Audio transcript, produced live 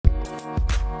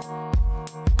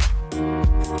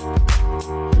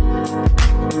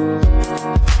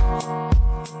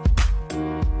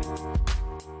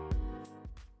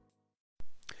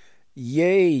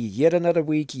Yet another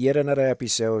week, yet another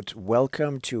episode.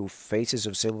 Welcome to Faces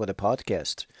of Silver, the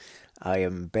podcast. I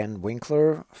am Ben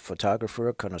Winkler,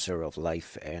 photographer, connoisseur of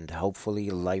life, and hopefully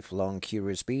lifelong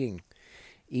curious being.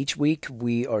 Each week,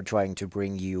 we are trying to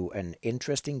bring you an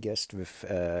interesting guest with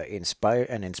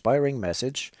an inspiring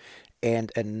message and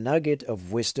a nugget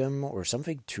of wisdom or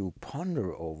something to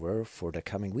ponder over for the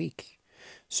coming week.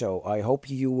 So I hope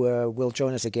you will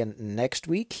join us again next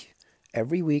week.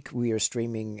 Every week we are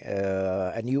streaming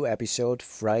a new episode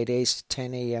Fridays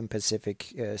 10 a.m.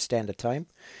 Pacific Standard Time.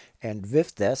 And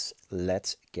with this,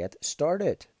 let's get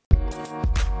started.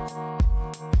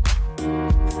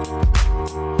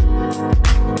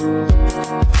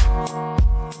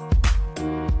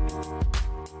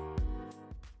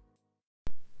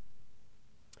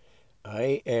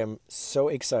 I am so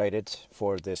excited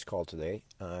for this call today.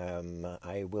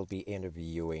 I will be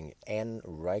interviewing Anne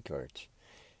Reichert.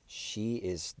 She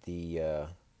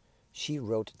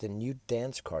wrote the new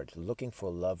dance card, Looking for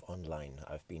Love Online.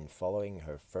 I've been following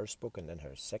her first book and then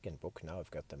her second book. Now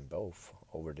I've got them both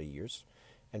over the years.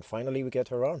 And finally we get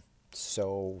her on.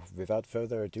 So without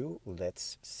further ado,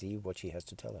 let's see what she has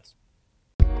to tell us.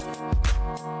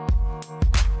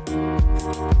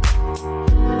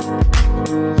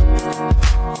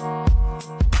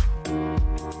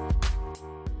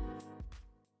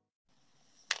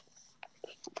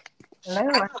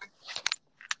 Hello.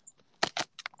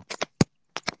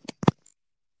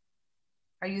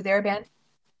 Are you there, Ben?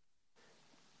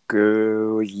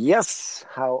 Good. Yes.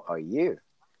 How are you?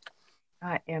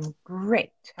 I am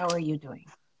great. How are you doing?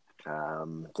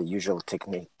 The usual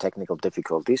technical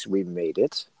difficulties. We made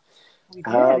it. We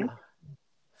did.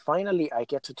 Finally, I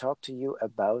get to talk to you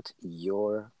about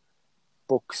your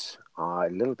books, a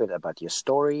little bit about your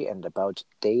story and about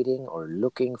dating or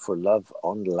looking for love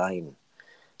online.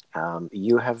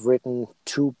 You have written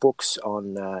two books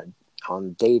on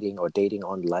dating or dating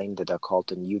online that are called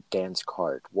The New Dance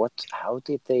Card. How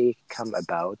did they come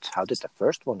about? How did the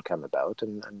first one come about?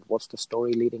 And what's the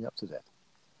story leading up to that?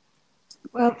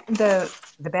 Well, the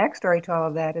backstory to all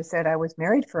of that is that I was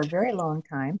married for a very long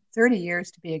time, 30 years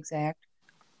to be exact,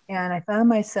 and I found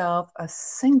myself a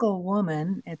single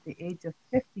woman at the age of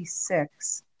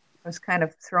 56. I was kind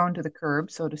of thrown to the curb,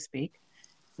 so to speak.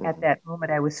 At that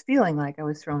moment, I was feeling like I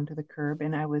was thrown to the curb,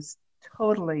 and I was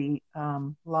totally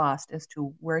lost as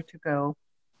to where to go.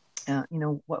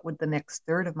 What would the next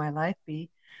third of my life be?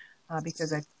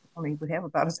 Because I only would have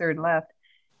about a third left.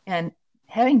 And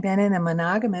having been in a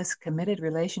monogamous, committed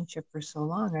relationship for so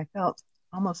long, I felt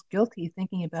almost guilty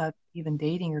thinking about even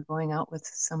dating or going out with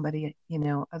somebody,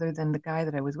 other than the guy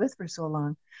that I was with for so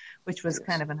long, which was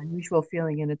kind of an unusual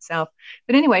feeling in itself.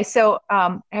 But anyway, so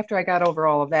after I got over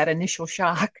all of that initial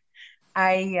shock,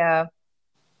 I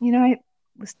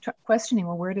was questioning,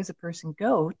 well, where does a person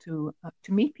go to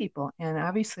meet people? And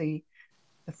obviously,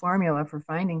 the formula for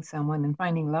finding someone and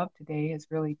finding love today has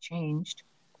really changed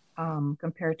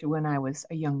compared to when I was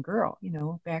a young girl.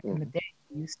 Back in the day,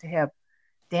 we used to have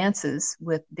dances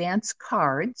with dance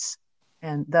cards,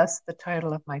 and thus the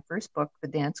title of my first book, The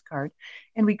Dance Card.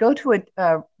 And we go to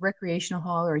a recreational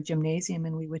hall or a gymnasium,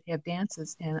 and we would have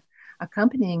dances. And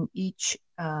accompanying each,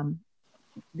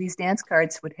 these dance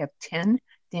cards would have 10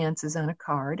 dances on a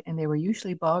card, and they were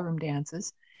usually ballroom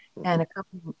dances. And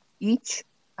accompanying each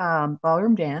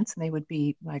ballroom dance, and they would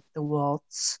be like the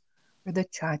waltz or the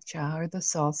cha-cha or the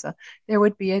salsa, there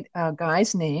would be a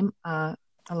guy's name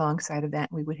alongside of that,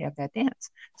 and we would have that dance.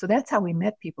 So that's how we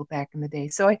met people back in the day.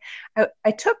 So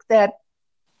I took that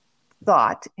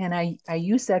thought and I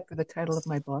used that for the title of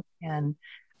my book, and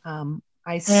I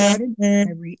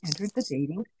re-entered the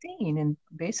dating scene. And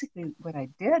basically what I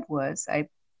did was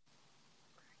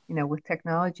with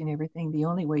technology and everything, the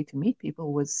only way to meet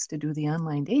people was to do the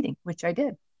online dating, which I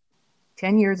did.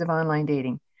 10 years of online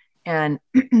dating. And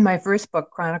my first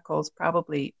book chronicles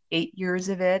probably 8 years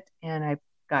of it. And I've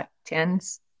got 10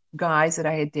 guys that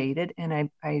I had dated. And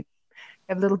I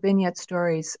have little vignette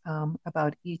stories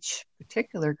about each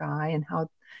particular guy and how,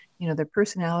 their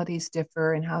personalities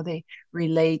differ and how they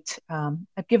relate.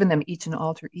 I've given them each an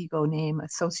alter ego name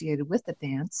associated with the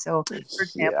dance. So, for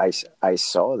example, I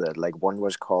saw that. Like one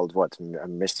was called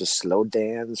Mr. Slow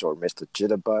Dance or Mr.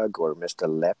 Jitterbug or Mr.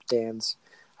 Lap Dance.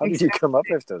 How did you come up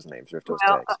with those names, with those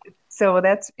tags? So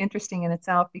that's interesting in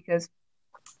itself, because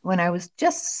when I was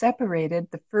just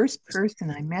separated, the first person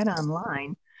I met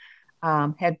online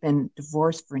had been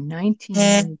divorced for 19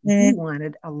 years. He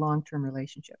wanted a long-term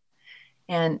relationship.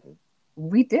 And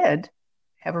we did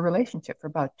have a relationship for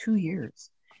about 2 years.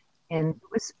 And it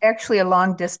was actually a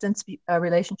long distance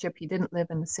relationship. He didn't live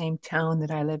in the same town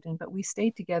that I lived in, but we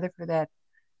stayed together for that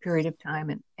period of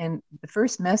time. And the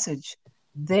first message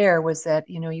there was that,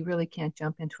 you really can't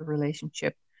jump into a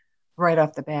relationship right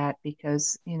off the bat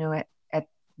because, at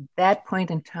that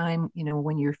point in time,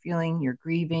 when you're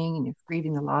grieving and you're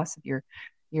grieving the loss of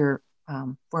your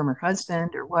former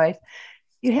husband or wife,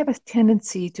 you have a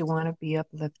tendency to want to be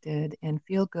uplifted and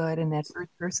feel good. And that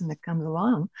first person that comes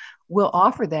along will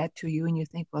offer that to you. And you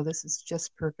think, well, this is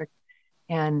just perfect.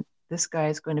 And this guy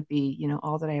is going to be,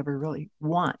 all that I ever really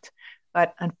want.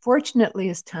 But unfortunately,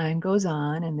 as time goes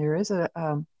on, and there is a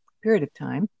period of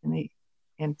time,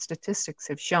 and statistics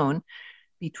have shown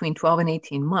between 12 and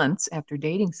 18 months after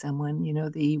dating someone,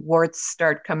 the warts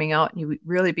start coming out and you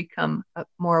really become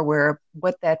more aware of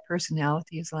what that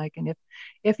personality is like and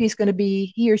if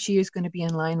he or she is going to be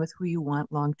in line with who you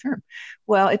want long term.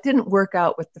 Well, it didn't work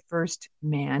out with the first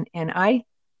man, and I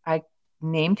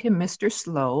named him Mr.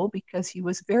 Slow because he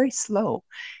was very slow.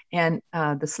 And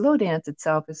the slow dance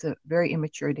itself is a very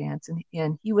immature dance,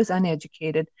 and he was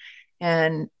uneducated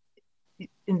and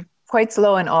quite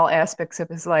slow in all aspects of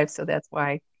his life. So that's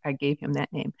why I gave him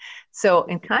that name. So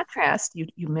in contrast,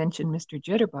 you mentioned Mr.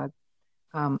 Jitterbug.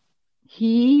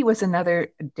 He was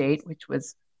another date, which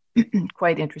was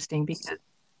quite interesting because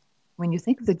when you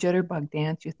think of the Jitterbug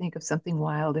dance, you think of something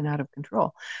wild and out of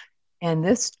control. And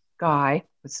this guy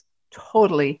was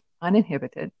totally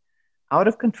uninhibited, out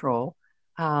of control,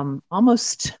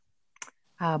 almost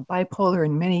bipolar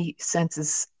in many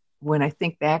senses when I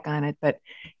think back on it, but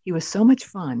he was so much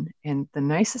fun and the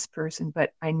nicest person,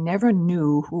 but I never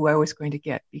knew who I was going to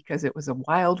get because it was a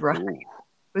wild ride. It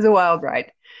was a wild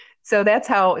ride. So that's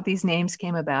how these names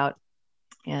came about.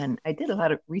 And I did a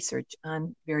lot of research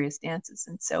on various dances.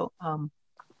 And so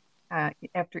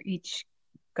after each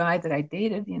guy that I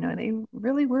dated, they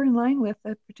really were in line with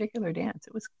a particular dance.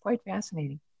 It was quite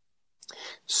fascinating.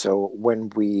 So when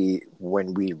we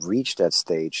reach that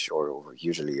stage, or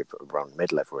usually around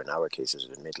midlife, or in our cases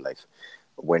in midlife,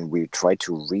 when we try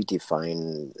to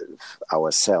redefine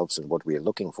ourselves and what we are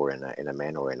looking for in a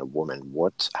man or in a woman,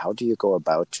 how do you go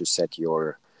about to set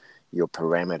your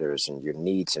parameters and your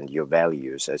needs and your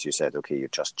values? As you said, okay, you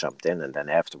just jumped in, and then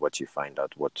afterwards you find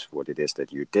out what it is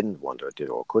that you didn't want or did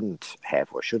or couldn't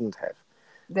have or shouldn't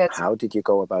have. How did you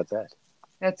go about that?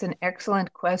 That's an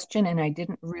excellent question, and I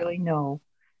didn't really know.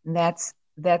 And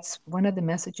that's one of the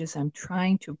messages I'm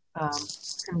trying to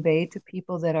convey to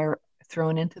people that are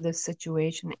thrown into this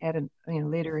situation at a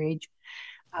later age.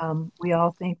 We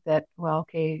all think that, well,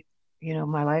 okay,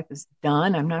 my life is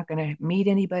done. I'm not going to meet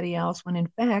anybody else. When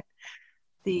in fact,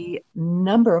 the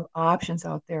number of options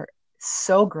out there is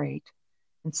so great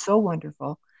and so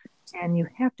wonderful, and you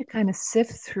have to kind of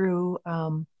sift through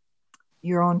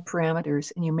your own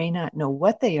parameters, and you may not know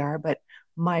what they are, but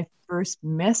my first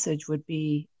message would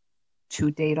be to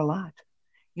date a lot.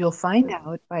 You'll find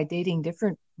out by dating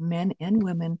different men and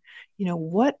women,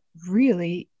 what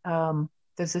really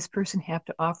does this person have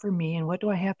to offer me, and what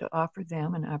do I have to offer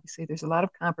them? And obviously there's a lot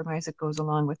of compromise that goes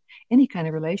along with any kind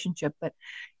of relationship, but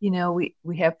we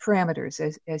have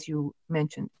parameters as you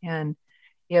mentioned. And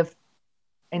if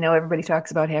I know everybody talks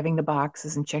about having the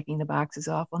boxes and checking the boxes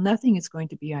off, well, nothing is going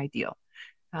to be ideal.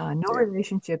 No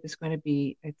relationship is going to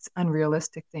be, it's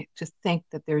unrealistic to think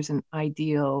that there's an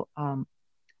ideal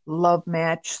love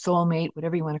match, soulmate,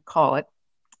 whatever you want to call it.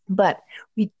 But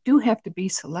we do have to be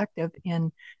selective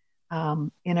in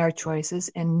our choices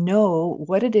and know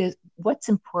what it is, what's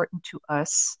important to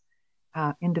us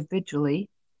individually,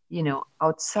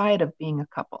 outside of being a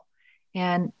couple.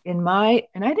 And I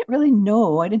didn't really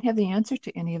know, I didn't have the answer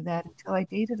to any of that until I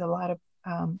dated a lot of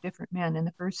different men. And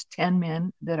the first 10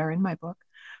 men that are in my book,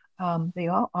 they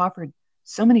all offered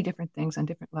so many different things on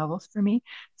different levels for me.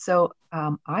 So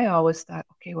I always thought,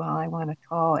 okay, well, I want a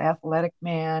tall, athletic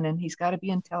man, and he's got to be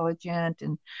intelligent.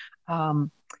 And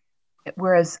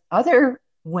whereas other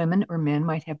women or men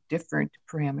might have different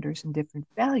parameters and different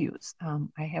values.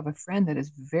 I have a friend that is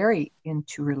very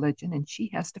into religion, and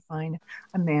she has to find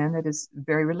a man that is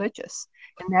very religious,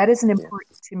 and that isn't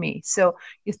important to me. So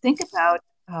you think about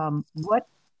what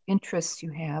interests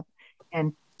you have,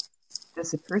 and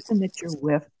does the person that you're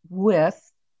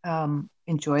with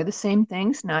enjoy the same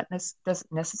things?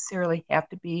 Doesn't necessarily have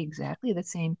to be exactly the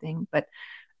same thing, but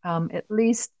at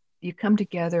least you come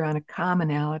together on a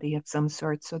commonality of some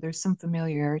sort, so there's some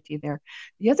familiarity there.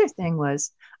 The other thing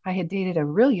was I had dated a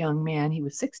real young man. He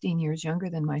was 16 years younger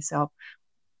than myself.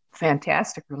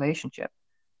 Fantastic relationship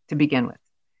to begin with.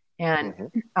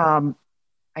 And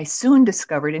I soon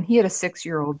discovered, and he had a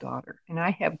 6-year-old daughter, and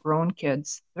I have grown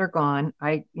kids. They're gone.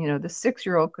 The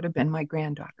 6-year-old could have been my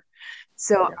granddaughter.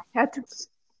 So I had to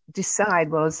decide,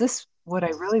 well, is this what I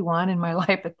really want in my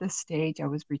life at this stage? I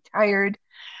was retired.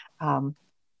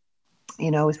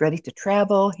 was ready to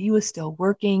travel. He was still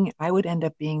working. I would end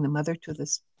up being the mother to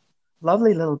this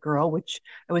lovely little girl, which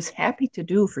I was happy to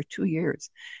do for 2 years.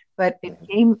 But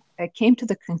I came to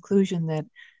the conclusion that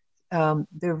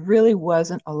there really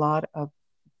wasn't a lot of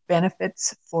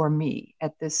benefits for me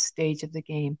at this stage of the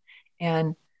game.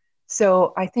 And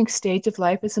so I think stage of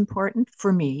life is important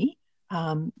for me.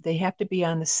 They have to be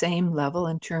on the same level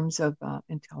in terms of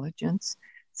intelligence.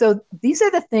 So these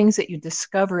are the things that you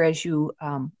discover as you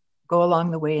go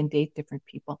along the way and date different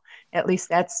people. At least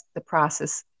that's the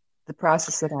process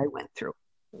that I went through.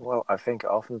 Well, I think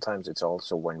oftentimes it's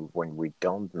also when we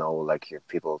don't know, like if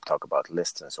people talk about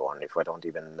lists and so on. If I don't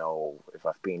even know if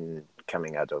I've been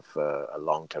coming out of a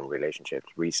long-term relationship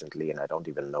recently, and I don't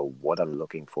even know what I'm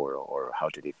looking for or how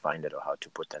to define it or how to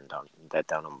put that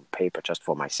down on paper just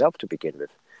for myself to begin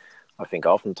with. I think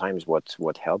oftentimes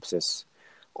what helps is,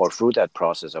 or through that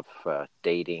process of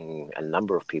dating a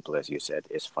number of people, as you said,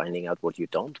 is finding out what you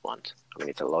don't want. I mean,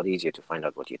 it's a lot easier to find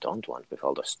out what you don't want with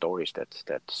all the stories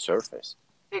that surface.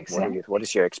 What Exactly.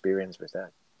 is your experience with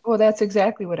that? Well, that's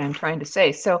exactly what I'm trying to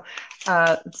say. So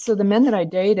the men that I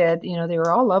dated, they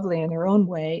were all lovely in their own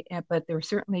way, but there were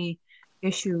certainly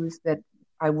issues that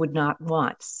I would not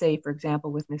want. Say, for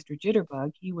example, with Mr.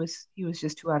 Jitterbug, he was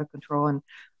just too out of control, and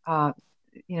uh,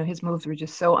 his moves were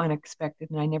just so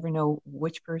unexpected, and I never know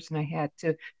which person I had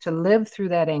to live through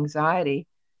that anxiety.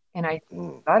 And I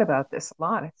Mm. thought about this a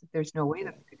lot. I said, "There's no way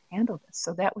that I could handle this."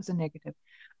 So that was a negative.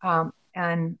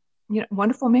 And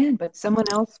wonderful man, but someone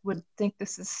else would think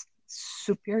this is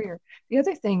superior. The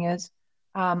other thing is,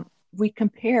 we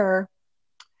compare,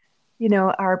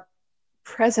 our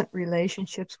present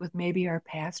relationships with maybe our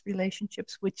past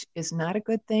relationships, which is not a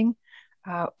good thing.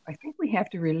 I think we have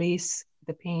to release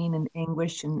the pain and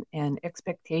anguish and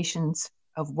expectations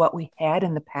of what we had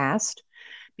in the past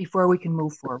before we can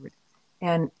move forward.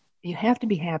 And you have to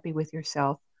be happy with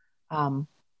yourself. Um,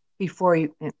 before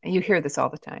you hear this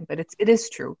all the time, but it is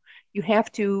true. You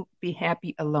have to be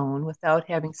happy alone without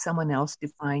having someone else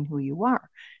define who you are.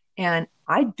 And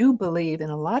I do believe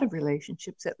in a lot of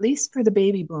relationships, at least for the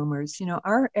baby boomers,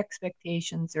 our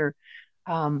expectations are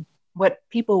what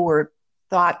people were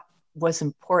thought was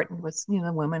important was,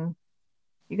 women,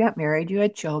 you got married, you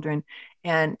had children,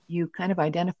 and you kind of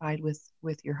identified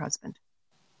with your husband,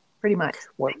 pretty much.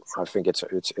 Well, I think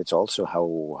it's also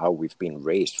how we've been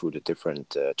raised through the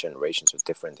different generations of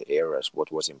different eras.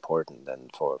 What was important,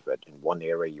 and for that in one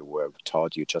era you were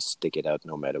taught you just stick it out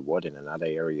no matter what. In another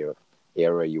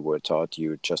era you were taught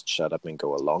you just shut up and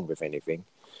go along with anything.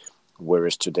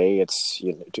 Whereas today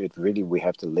it really we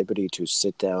have the liberty to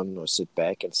sit down or sit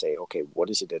back and say, okay, what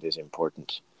is it that is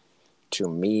important to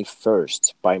me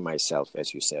first by myself,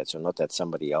 as you said. So not that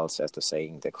somebody else, as the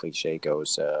saying, the cliche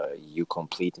goes, you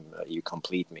complete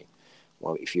me.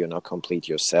 Well, if you're not complete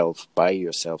yourself by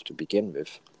yourself to begin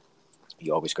with,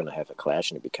 you're always going to have a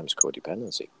clash, and it becomes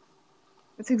codependency.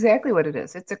 That's exactly what it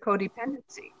is. It's a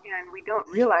codependency, and we don't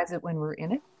realize it when we're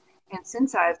in it. And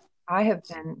since I have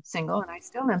been single, and I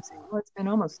still am single, it's been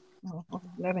almost over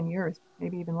 11 years,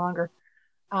 maybe even longer.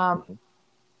 Um, Mm-hmm.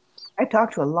 I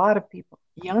talk to a lot of people,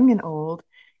 young and old,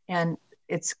 and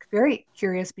it's very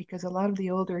curious because a lot of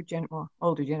the older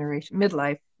generation,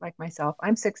 midlife, like myself,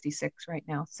 I'm 66 right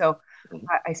now, so Mm-hmm.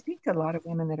 I speak to a lot of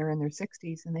women that are in their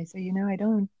 60s, and they say, I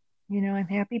don't, I'm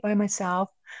happy by myself.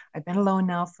 I've been alone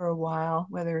now for a while,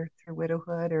 whether through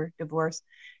widowhood or divorce,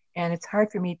 and it's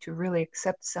hard for me to really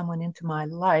accept someone into my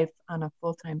life on a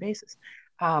full-time basis.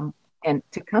 Um, and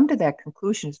to come to that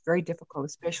conclusion is very difficult,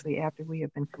 especially after we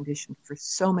have been conditioned for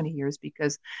so many years,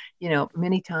 because,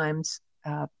 many times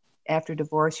after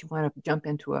divorce, you want to jump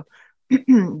into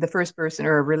the first person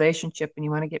or a relationship and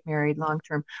you want to get married long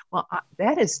term. Well,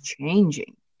 that is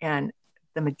changing. And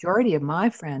the majority of my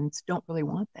friends don't really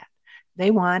want that. They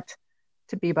want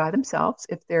to be by themselves.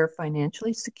 If they're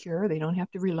financially secure, they don't have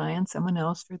to rely on someone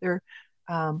else for their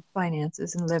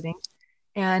finances and living.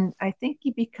 And I think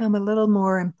you become a little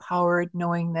more empowered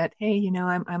knowing that, hey,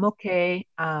 I'm okay.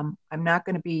 I'm not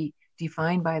going to be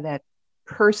defined by that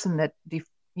person that,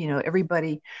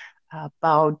 everybody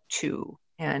bowed to.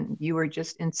 And you were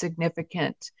just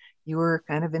insignificant. You were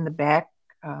kind of in the back.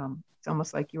 It's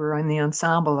almost like you were in the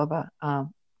ensemble of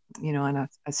on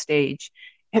a stage.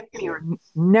 Yeah. You're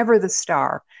never the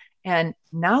star. And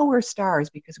now we're stars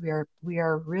because we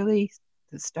are really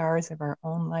the stars of our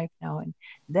own life now. And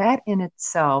that in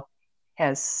itself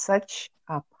has such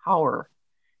a power.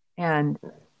 And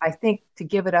I think to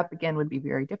give it up again would be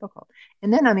very difficult.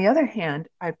 And then on the other hand,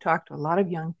 I've talked to a lot of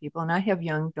young people, and I have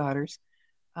young daughters,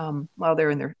 while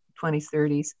they're in their 20s,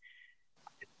 30s.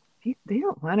 They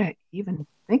don't want to even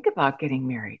think about getting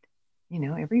married.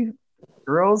 Every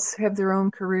Girls have their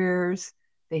own careers.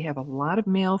 They have a lot of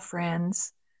male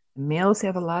friends. The males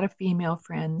have a lot of female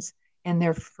friends, and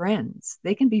they're friends.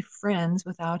 They can be friends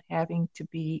without having to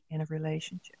be in a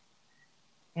relationship.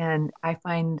 And I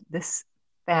find this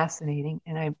fascinating.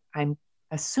 And I'm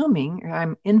assuming, or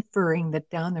I'm inferring that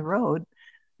down the road,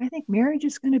 I think marriage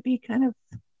is going to be kind of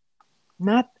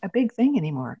not a big thing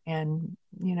anymore. And,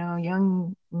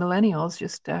 young millennials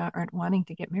just aren't wanting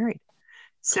to get married.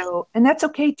 So, and that's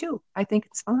okay too. I think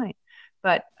it's fine.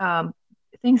 But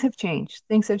things have changed.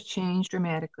 Things have changed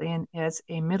dramatically. And as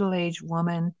a middle-aged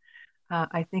woman,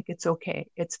 I think it's okay.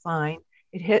 It's fine.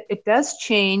 It does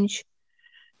change,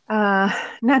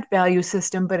 not value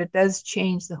system, but it does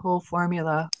change the whole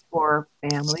formula for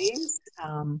families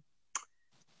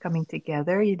coming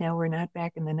together. We're not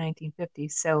back in the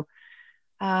 1950s. So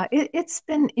it's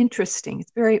been interesting.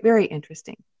 It's very, very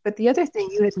interesting. But the other thing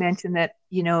you had mentioned that,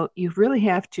 you really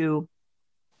have to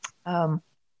um,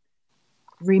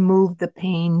 remove the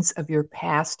pains of your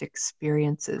past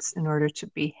experiences in order to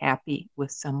be happy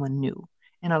with someone new.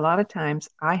 And a lot of times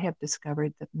I have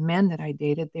discovered that men that I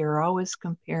dated, they're always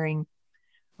comparing,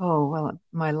 oh, well,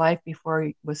 my life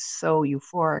before was so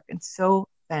euphoric and so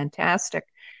fantastic.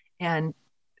 And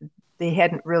they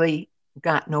hadn't really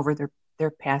gotten over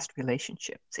their past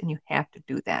relationships. And you have to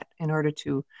do that in order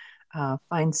to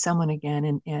find someone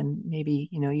again and maybe,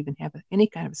 even have any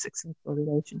kind of successful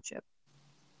relationship.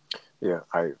 Yeah,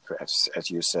 as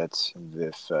you said,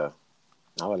 with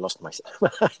now I lost my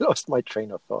I lost my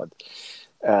train of thought.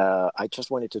 I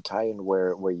just wanted to tie in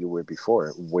where you were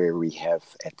before, where we have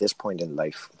at this point in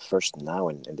life, first now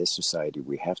in this society,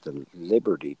 we have the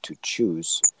liberty to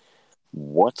choose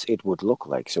what it would look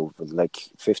like. So,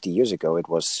 like 50 years ago,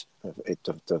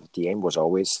 the aim was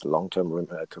always long-term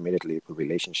committed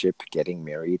relationship, getting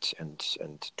married, and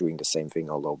doing the same thing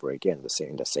all over again,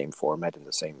 in the same format, in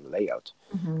the same layout.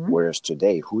 Mm-hmm. Whereas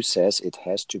today, who says it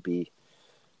has to be?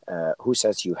 Who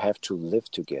says you have to live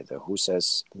together? Who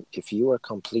says if you are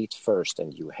complete first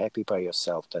and you're happy by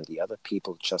yourself, then the other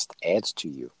people just add to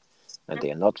you, and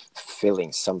they are not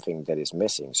filling something that is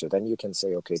missing. So then you can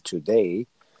say, okay, today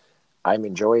I'm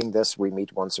enjoying this. We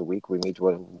meet once a week. We meet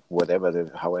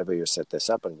however you set this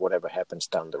up, and whatever happens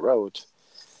down the road,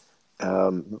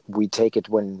 we take it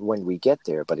when we get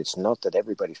there. But it's not that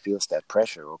everybody feels that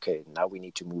pressure. Okay, now we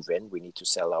need to move in. We need to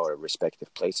sell our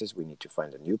respective places. We need to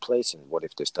find a new place. And what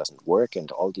if this doesn't work? And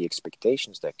all the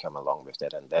expectations that come along with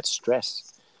that, and that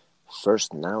stress.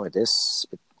 First, now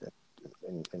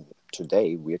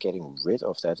today we're getting rid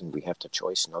of that, and we have the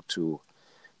choice not to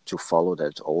follow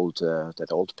that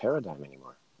old paradigm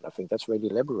anymore. I think that's really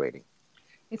liberating.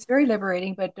 It's very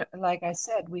liberating, but like I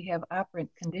said, we have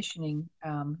operant conditioning,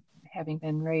 having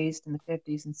been raised in the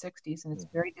 50s and 60s, and it's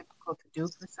very difficult to do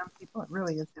for some people. It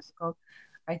really is difficult.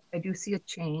 I do see a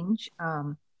change,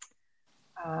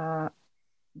 but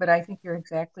I think you're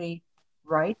exactly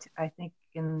right. I think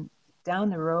down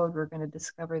the road, we're going to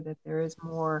discover that there is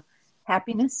more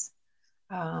happiness,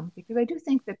 because I do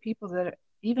think that people that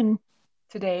even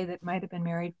today that might have been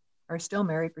married are still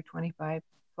married for 25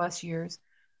 plus years.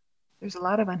 There's a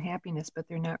lot of unhappiness, but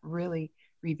they're not really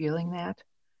revealing that.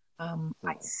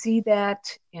 I see that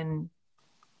in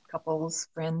couples,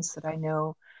 friends that I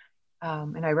know,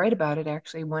 and I write about it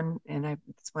actually.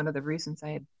 It's one of the reasons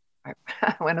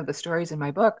one of the stories in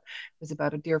my book was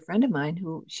about a dear friend of mine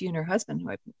who she and her husband,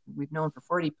 we've known for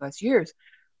 40 plus years,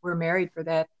 were married for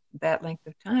that length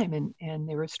of time, and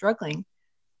they were struggling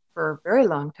for a very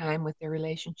long time with their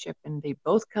relationship, and they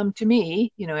both come to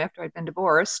me, after I'd been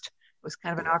divorced. It was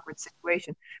kind of an awkward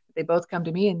situation, but they both come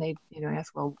to me and they,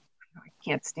 ask, well, I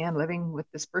can't stand living with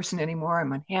this person anymore.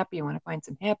 I'm unhappy. I want to find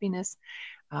some happiness.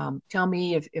 Tell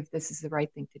me if this is the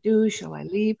right thing to do. Shall I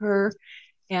leave her?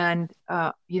 And,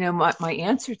 my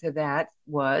answer to that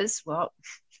was, well,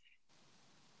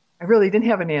 I really didn't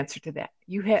have an answer to that.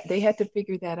 They had to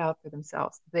figure that out for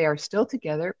themselves. They are still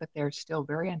together, but they're still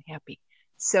very unhappy.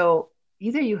 So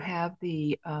either you have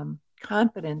the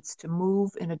confidence to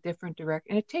move in a different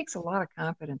direction, and it takes a lot of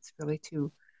confidence really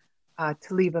to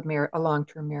leave a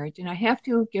long-term marriage. And I have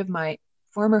to give my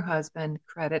former husband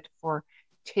credit for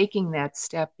taking that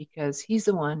step, because he's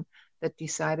the one that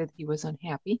decided he was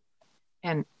unhappy,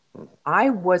 and I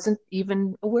wasn't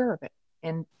even aware of it,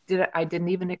 and I didn't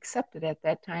even accept it at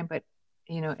that time. But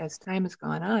as time has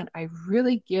gone on, I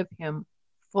really give him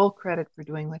full credit for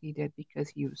doing what he did, because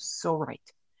he was so right.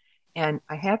 And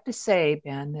I have to say,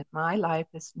 Ben, that my life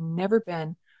has never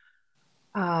been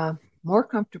more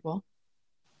comfortable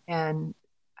and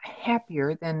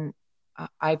happier than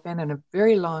I've been in a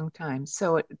very long time.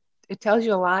 So it tells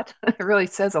you a lot. It really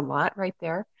says a lot right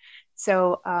there.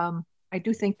 So I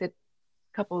do think that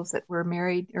couples that were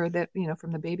married or that,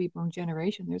 from the baby boom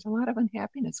generation, there's a lot of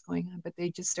unhappiness going on, but they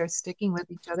just start sticking with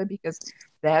each other because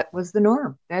that was the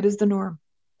norm. That is the norm.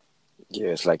 Yeah,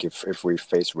 it's like if we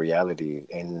face reality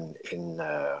in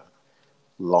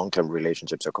long-term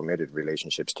relationships or committed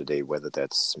relationships today, whether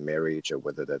that's marriage or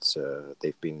whether that's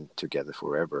they've been together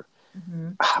forever, Mm-hmm.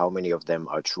 how many of them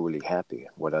are truly happy?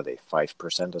 What are they,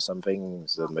 5% or something?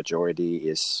 The majority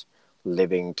is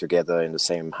living together in the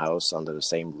same house under the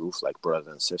same roof, like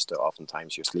brother and sister.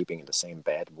 Oftentimes you're sleeping in the same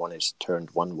bed. One is turned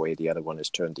one way, the other one is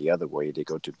turned the other way. They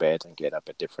go to bed and get up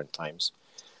at different times.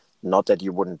 Not that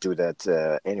you wouldn't do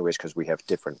that anyways, because we have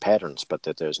different patterns, but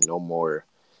that there's no more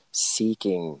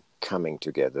seeking coming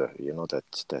together.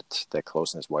 That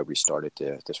closeness, why we started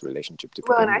this relationship to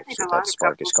Well, and begin I with. think So a lot that of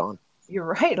spark is couples, gone. you're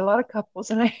right, a lot of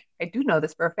couples, and I do know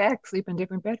this for a fact, sleep in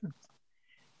different bedrooms.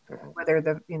 Whether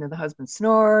the husband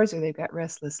snores or they've got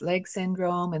restless leg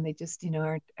syndrome and they just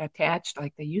aren't attached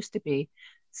like they used to be,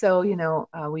 so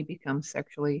we become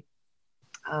sexually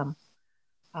um,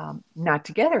 not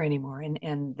together anymore,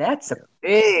 and that's a Yeah.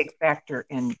 big factor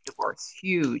in divorce.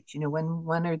 Huge, when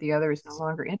one or the other is no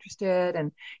longer interested,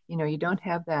 and you don't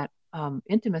have that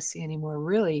intimacy anymore.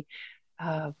 Really,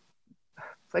 uh,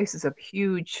 places of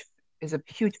huge is a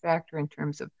huge factor in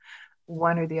terms of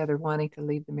one or the other wanting to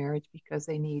leave the marriage because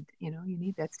they need, you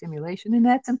need that stimulation, and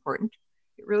that's important.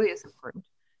 It really is important.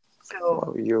 So,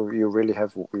 Well, you really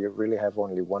have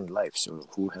only one life, so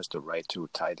who has the right to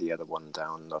tie the other one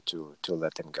down, not to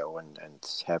let them go and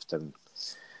have them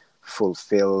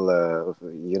fulfill,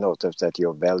 that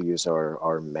your values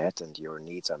are met and your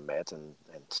needs are met, and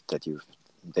that you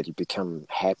become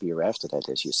happier after that,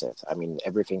 as you said. I mean,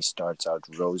 everything starts out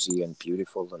rosy and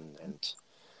beautiful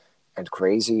and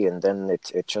crazy, and then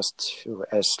it just,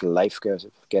 as life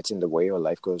gets in the way or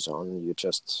life goes on,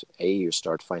 you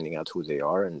start finding out who they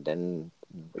are, and then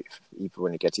even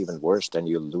when it gets even worse, then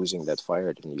you're losing that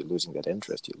fire, then you're losing that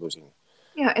interest, you're losing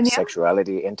yeah, and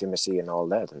sexuality, intimacy, and all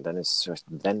that, and then it's just,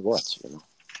 then what?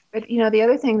 but the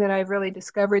other thing that I've really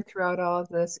discovered throughout all of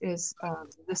this is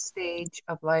the stage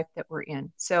of life that we're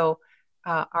in. So,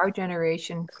 our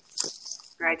generation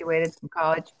graduated from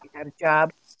college, you got a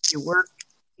job, you worked,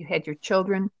 you had your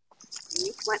children, you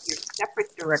each went your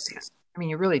separate direction. I mean,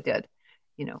 you really did.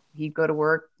 He'd go to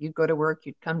work, you'd go to work,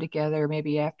 you'd come together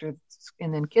maybe after,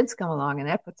 and then kids come along, and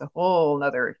that puts a whole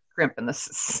other crimp in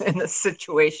the in the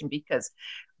situation because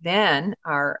then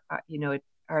our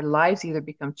lives either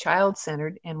become child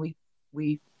centered and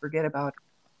we forget about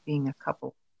being a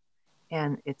couple,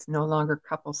 and it's no longer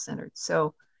couple centered.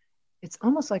 So it's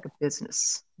almost like a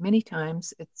business. Many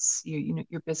times it's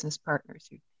your business partners.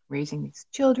 You're raising these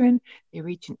children. They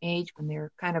reach an age when they're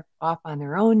kind of off on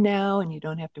their own now, and you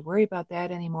don't have to worry about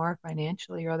that anymore,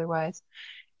 financially or otherwise.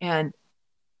 And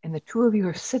the two of you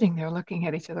are sitting there looking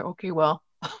at each other. Okay, well,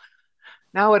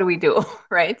 now what do we do,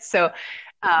 right? So,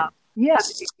 uh, yeah,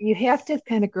 you have to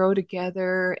kind of grow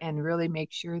together and really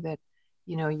make sure that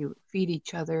you feed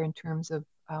each other in terms of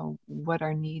what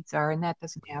our needs are, and that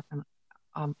doesn't happen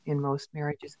in most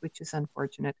marriages, which is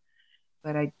unfortunate.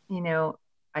 But I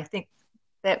think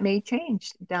that may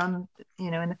change down,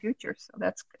 in the future.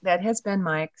 So that has been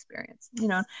my experience,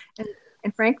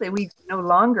 and frankly, we no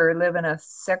longer live in a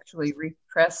sexually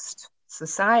repressed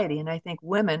society. And I think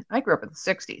women, I grew up in the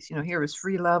 60s, here was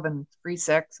free love and free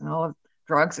sex and all of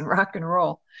drugs and rock and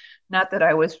roll. Not that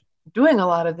I was doing a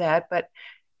lot of that, but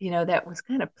that was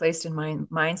kind of placed in my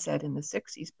mindset in the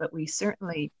 60s, but we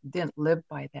certainly didn't live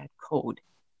by that code.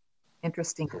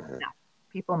 Interestingly enough,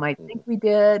 people might think we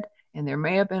did, and there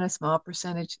may have been a small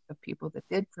percentage of people that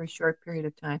did for a short period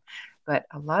of time, but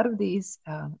a lot of these,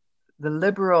 the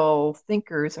liberal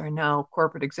thinkers are now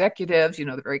corporate executives,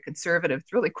 they're very conservative.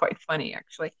 It's really quite funny,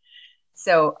 actually.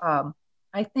 So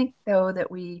I think, though,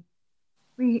 that we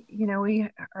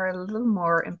are a little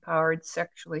more empowered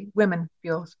sexually. Women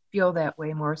feel that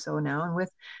way more so now, and with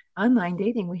online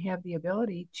dating, we have the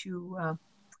ability to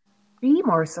be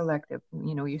more selective.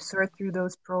 You sort through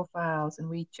those profiles and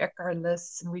we check our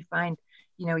lists and we find,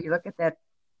 you look at that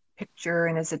picture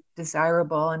and is it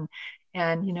desirable, and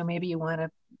maybe you want to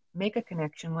make a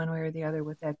connection one way or the other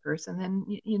with that person. Then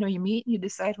you meet and you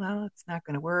decide, well, it's not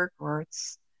going to work, or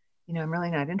it's I'm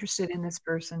really not interested in this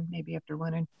person, maybe after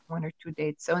one or two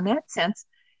dates. So in that sense,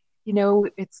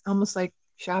 it's almost like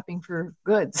shopping for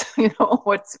goods.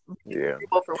 What's Yeah.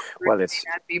 suitable for one Well, person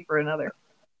may not be for another.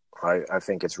 I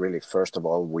think it's really, first of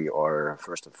all,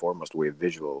 first and foremost, we're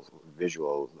visual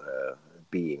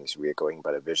beings. We are going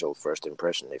by the visual first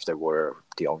impression. If there were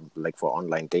like for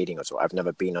online dating or so, I've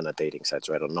never been on a dating site,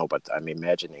 so I don't know, but I'm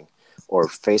imagining, or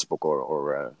Facebook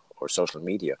or social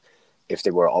media. if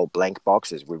they were all blank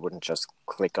boxes, we wouldn't just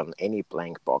click on any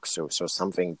blank box. So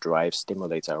something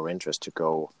stimulates our interest to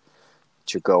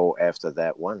go after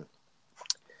that one.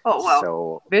 Oh, well,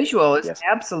 So visual is yes.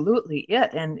 absolutely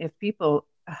it. And if people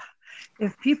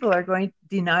are going to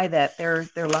deny that, they're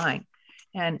lying.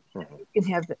 And Mhm. you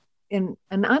can have in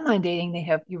an online dating,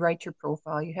 you write your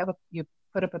profile, you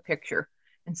put up a picture,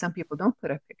 and some people don't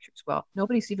put up pictures. Well,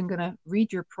 nobody's even going to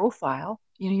read your profile.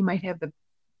 You might have the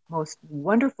most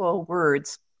wonderful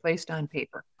words placed on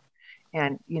paper,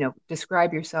 and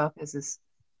describe yourself as this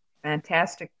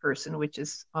fantastic person, which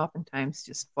is oftentimes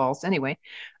just false anyway.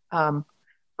 Um,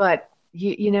 but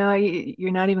you're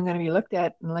not even going to be looked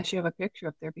at unless you have a picture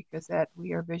up there, because that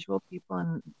we are visual people,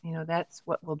 and that's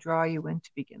what will draw you in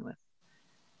to begin with.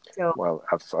 So Well,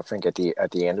 I think at the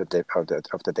end of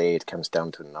the day, it comes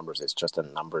down to numbers. It's just a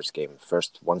numbers game.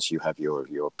 First, once you have your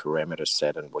parameters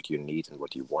set and what you need and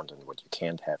what you want and what you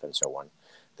can't have and so on,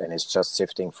 then it's just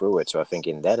sifting through it. So I think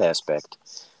in that aspect,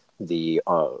 the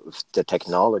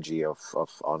technology of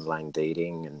online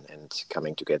dating and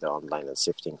coming together online and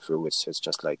sifting through, it's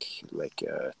just like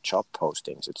job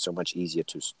postings. It's so much easier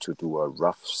to do a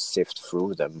rough sift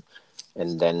through them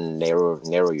and then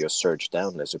narrow your search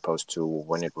down, as opposed to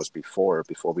when it was before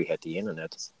we had the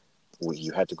internet.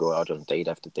 You had to go out on date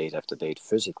after date after date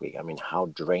physically. I mean, how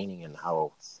draining and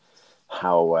how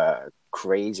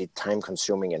crazy, time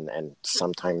consuming, and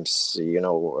sometimes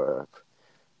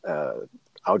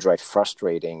outright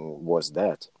frustrating was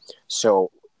that.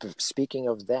 So speaking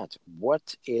of that,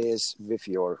 what is with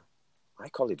your, I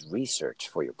call it research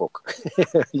for your book,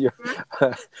 your,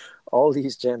 all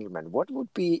these gentlemen, what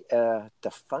would be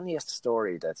the funniest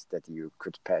story that you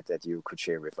could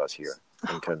share with us here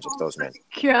in terms of oh those my men?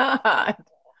 God,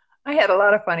 I had a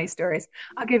lot of funny stories.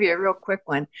 I'll give you a real quick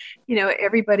one.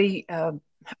 Everybody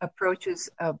approaches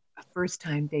a first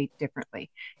time date differently.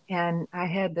 And I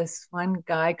had this one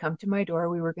guy come to my door.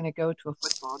 We were going to go to a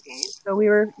football game. So we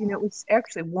were, it was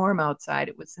actually warm outside.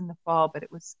 It was in the fall, but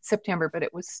it was September, but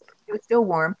it was still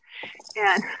warm.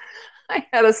 And I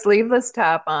had a sleeveless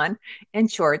top on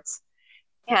and shorts.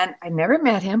 And I never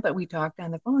met him, but we talked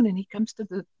on the phone, and he comes to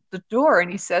the door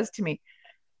and he says to me,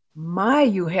 "My,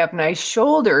 you have nice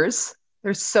shoulders.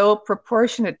 They're so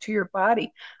proportionate to your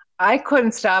body." I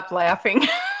couldn't stop laughing.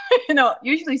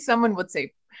 Usually someone would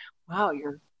say, "Wow,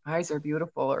 your eyes are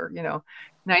beautiful," or,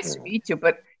 "Nice to Mhm. meet you."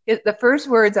 But the first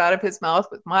words out of his mouth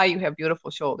was, "My, you have beautiful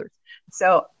shoulders."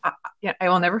 So yeah, I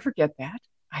will never forget that.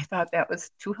 I thought that was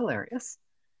too hilarious.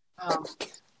 Um,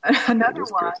 It Another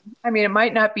is one, good. I mean, it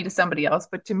might not be to somebody else,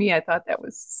 but to me, I thought that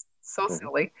was so Mhm.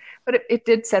 silly. But it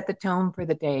did set the tone for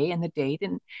the day and the date,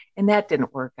 and that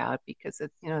didn't work out because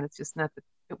it's just not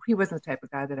he wasn't the type of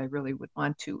guy that I really would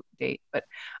want to date. But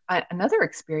another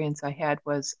experience I had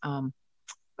was, oh,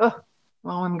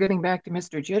 well, I'm getting back to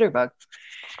Mr. Jitterbug.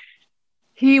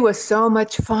 He was so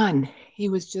much fun.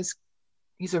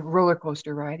 He's a roller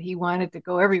coaster ride. He wanted to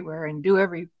go everywhere and do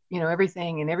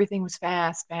everything, and everything was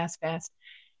fast, fast, fast.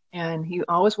 And he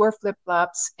always wore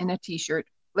flip-flops and a t-shirt,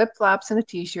 flip-flops and a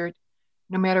t-shirt,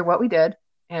 no matter what we did.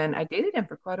 And I dated him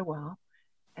for quite a while.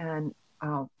 And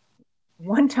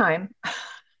one time,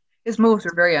 his moves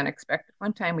were very unexpected.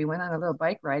 One time we went on a little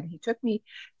bike ride, and he took me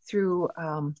through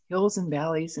hills and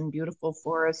valleys and beautiful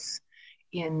forests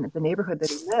in the neighborhood that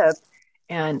he lived.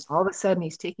 And all of a sudden,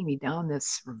 he's taking me down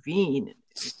this ravine.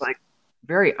 It's like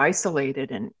very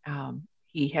isolated. And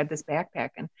he had this backpack,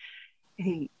 and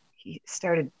he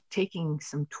started taking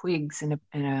some twigs and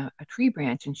a tree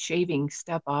branch and shaving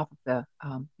stuff off of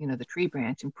the tree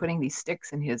branch and putting these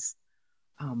sticks in his.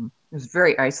 It was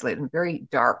very isolated and very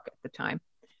dark at the time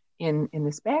in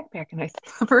this backpack. And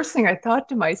the first thing I thought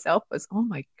to myself was, "Oh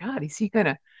my God, is he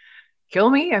gonna kill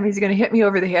me? I mean, he's gonna hit me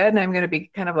over the head, and I'm gonna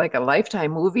be kind of like a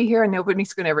Lifetime movie here, and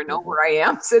nobody's gonna ever know Mhm. where I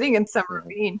am sitting in some Mhm.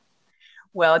 ravine."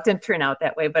 Well, it didn't turn out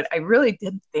that way, but I really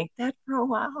did think that for a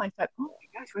while. I thought, "Oh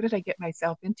my gosh, what did I get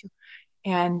myself into?"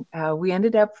 And we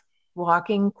ended up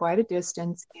walking quite a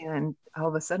distance, and all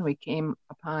of a sudden we came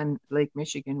upon Lake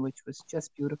Michigan, which was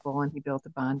just beautiful. And he built a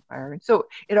bonfire, and so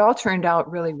it all turned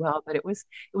out really well. But it was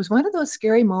one of those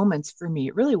scary moments for me.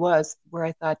 It really was, where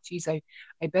I thought, "Geez, I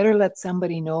better let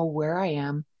somebody know where I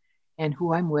am and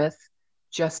who I'm with,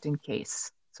 just in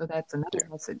case." So that's another Yeah.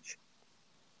 message.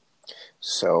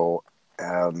 So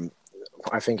um,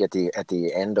 I think at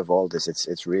the end of all this,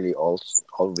 it's really all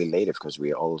relative, because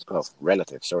we are all, oh,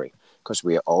 relative. Sorry, because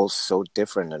we are all so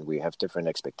different and we have different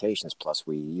expectations. Plus,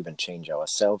 we even change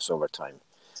ourselves over time.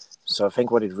 So I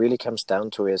think what it really comes down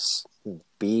to is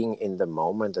being in the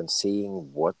moment and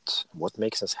seeing what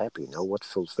makes us happy. What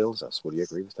fulfills us. Would you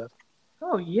agree with that?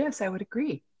 Oh, yes, I would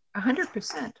agree.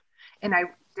 100%. And I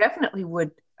definitely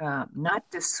would not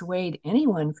dissuade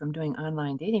anyone from doing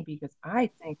online dating because I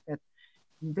think that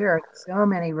there are so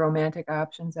many romantic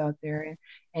options out there,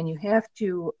 and you have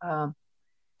to,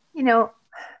 you know,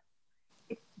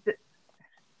 it,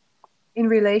 in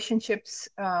relationships,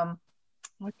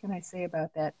 what can I say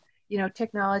about that?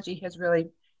 Technology has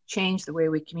really changed the way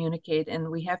we communicate, and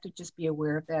we have to just be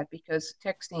aware of that because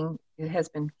texting it has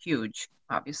been huge,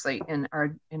 obviously, in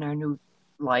our new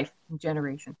life and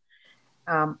generation.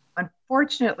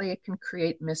 Unfortunately, it can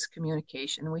create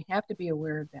miscommunication. We have to be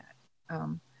aware of that.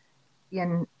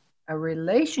 In a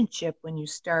relationship, when you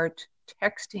start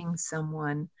texting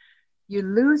someone, you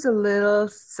lose a little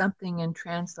something in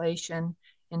translation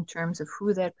in terms of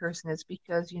who that person is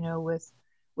because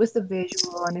with the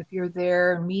visual, and if you're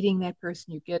there meeting that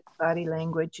person, you get body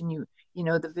language, and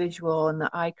the visual and the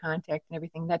eye contact and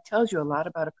everything that tells you a lot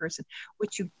about a person,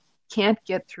 which you can't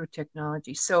get through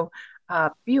technology. So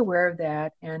be aware of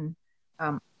that. And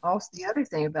also the other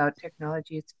thing about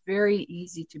technology, it's very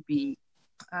easy to be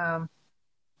um,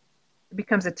 it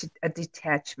becomes a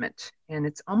detachment, and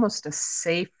it's almost a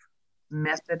safe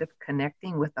method of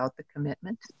connecting without the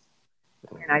commitment.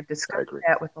 And I've I discovered agree.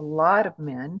 that with a lot of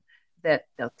men, that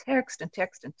they'll text and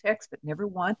text and text, but never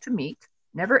want to meet,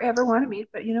 never ever want to meet,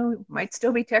 but might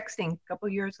still be texting a couple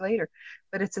years later.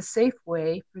 But it's a safe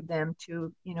way for them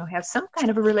to, have some kind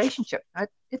of a relationship.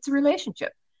 It's a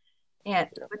relationship. Yeah.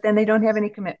 But then they don't have any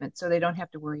commitment, so they don't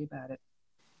have to worry about it.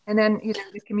 And then,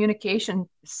 the communication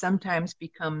sometimes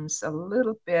becomes a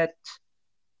little bit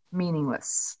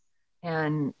meaningless.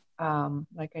 And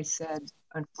like I said,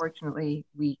 unfortunately,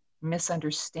 we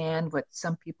misunderstand what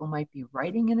some people might be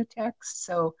writing in a text.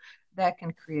 So that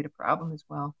can create a problem as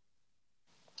well.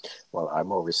 Well,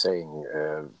 I'm always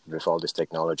saying with all this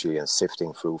technology and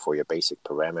sifting through for your basic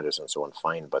parameters and so on,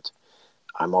 fine. But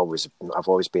I've always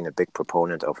been a big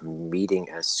proponent of meeting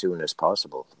as soon as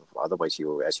possible. Otherwise,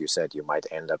 as you said, you might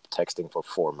end up texting for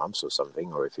 4 months or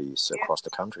something, or if he's Yeah. across the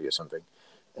country or something.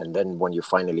 And then when you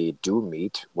finally do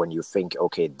meet, when you think,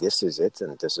 okay, this is it,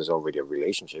 and this is already a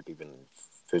relationship, even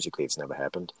physically it's never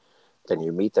happened, then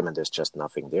you meet them and there's just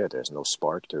nothing there. There's no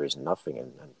spark. There is nothing.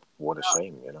 And what a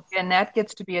shame. And that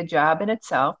gets to be a job in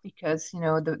itself because,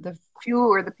 the few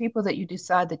or the people that you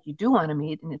decide that you do want to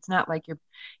meet, and it's not like you're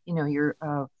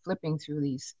flipping through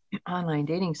these online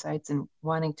dating sites and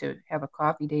wanting to have a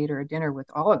coffee date or a dinner with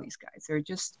all of these guys. They're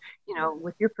just,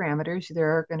 with your parameters,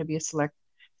 there are going to be a select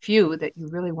few that you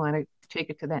really want to take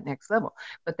it to that next level.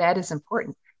 But that is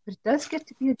important. But it does get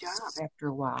to be a job after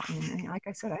a while. And like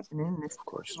I said, I've been in this Of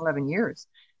course. 11 years.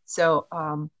 So,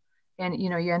 and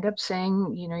you end up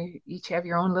saying, you each have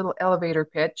your own little elevator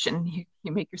pitch, and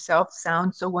you make yourself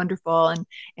sound so wonderful. And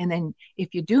then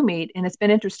if you do meet, and it's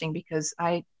been interesting because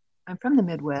I'm from the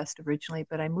Midwest originally,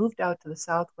 but I moved out to the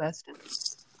Southwest, and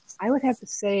I would have to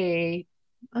say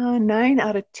 9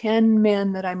 out of 10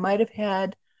 men that I might have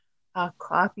had a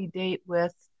coffee date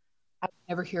with, I would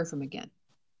never hear from again.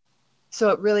 So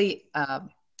it really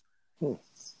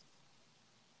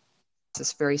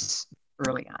is very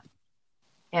early on.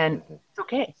 And it's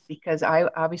okay because I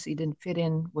obviously didn't fit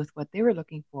in with what they were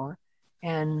looking for.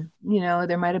 And,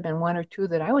 there might have been one or two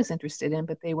that I was interested in,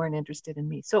 but they weren't interested in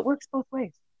me. So it works both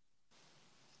ways.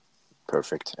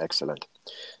 Perfect. Excellent.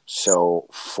 So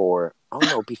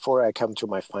before I come to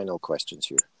my final questions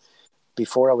here,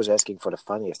 before I was asking for the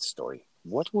funniest story,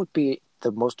 what would be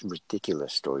the most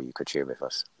ridiculous story you could share with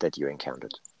us that you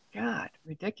encountered? God,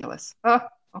 ridiculous. Oh,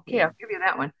 okay, yeah. I'll give you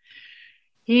that one.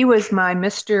 He was my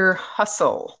Mr.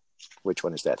 Hustle. Which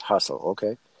one is that? Hustle.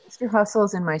 Okay. Mr. Hustle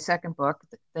is in my second book,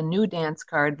 The New Dance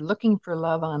Card, Looking for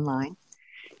Love Online.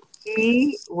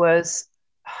 He was,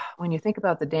 when you think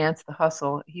about the dance, the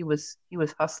hustle, he was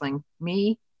hustling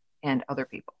me and other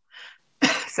people.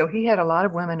 So he had a lot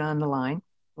of women on the line,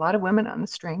 a lot of women on the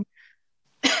string,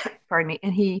 pardon me,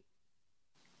 and he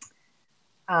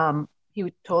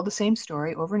told the same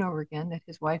story over and over again that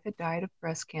his wife had died of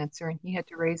breast cancer and he had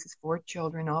to raise his 4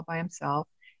 children all by himself.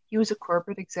 He was a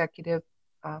corporate executive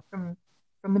from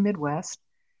the Midwest,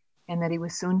 and that he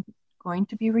was soon going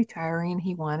to be retiring.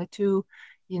 He wanted to,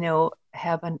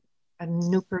 have a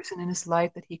new person in his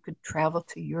life, that he could travel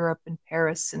to Europe and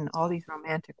Paris and all these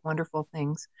romantic, wonderful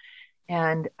things.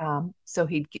 And so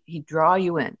he'd draw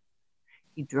you in.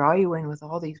 He'd draw you in with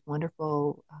all these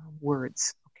wonderful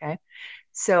words. Okay,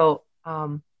 so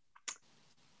I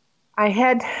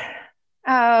had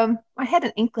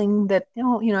an inkling that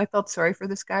I felt sorry for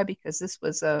this guy because this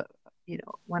was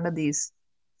one of these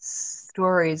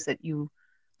stories that you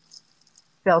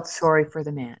felt sorry for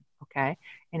the man. Okay,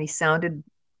 and he sounded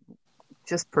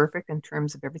just perfect in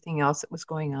terms of everything else that was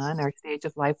going on. Our stage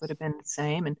of life would have been the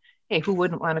same. And hey, who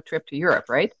wouldn't want a trip to Europe,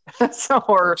 right? So,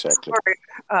 Exactly.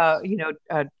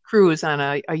 a cruise on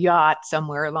a yacht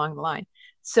somewhere along the line.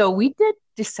 So we did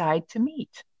decide to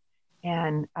meet.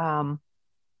 And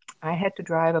I had to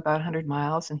drive about 100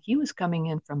 miles, and he was coming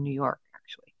in from New York,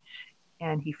 actually.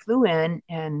 And he flew in,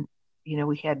 and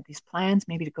we had these plans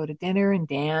maybe to go to dinner and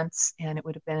dance, and it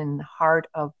would have been in the heart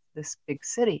of this big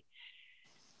city.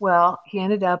 Well, he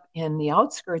ended up in the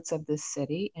outskirts of this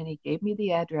city, and he gave me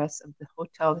the address of the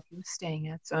hotel that he was staying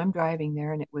at. So I'm driving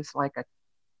there, and it was like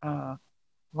a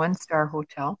one-star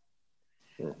hotel,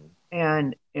 Mm-hmm.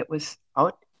 and it was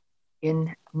out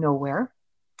in nowhere.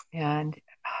 And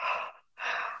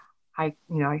I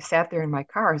sat there in my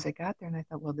car as I got there, and I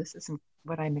thought, well, this isn't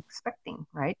what I'm expecting,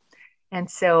 right? And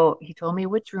so he told me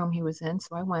which room he was in.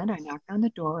 So I went, I knocked on the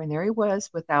door, and there he was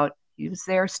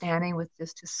there standing with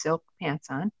just his silk pants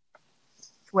on,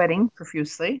 sweating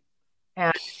profusely.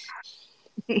 And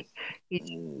he, he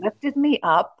Mm. lifted me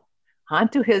up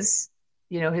onto his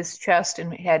chest,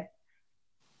 and had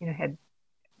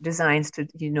designs to,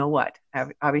 what,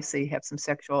 obviously have some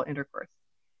sexual intercourse.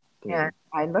 And Mm.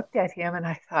 I looked at him and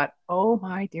I thought, oh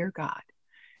my dear God.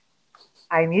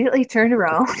 I immediately turned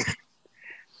around.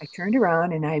 I turned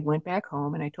around and I went back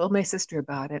home and I told my sister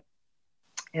about it.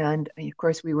 And of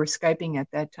course, we were Skyping at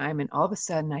that time. And all of a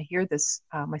sudden, I hear this.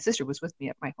 My sister was with me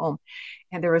at my home,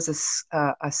 and there was a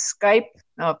Skype.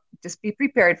 Now, just be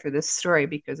prepared for this story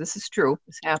because this is true.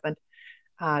 This happened.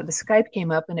 The Skype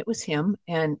came up, and it was him.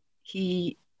 And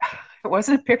it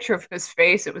wasn't a picture of his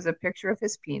face, it was a picture of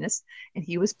his penis, and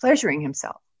he was pleasuring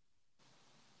himself.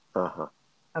 Uh-huh.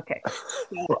 Okay.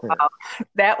 So,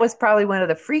 that was probably one of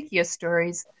the freakiest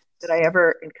stories that I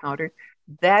ever encountered.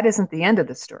 That isn't the end of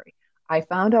the story. I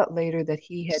found out later that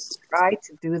he had tried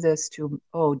to do this to,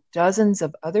 dozens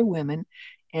of other women,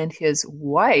 and his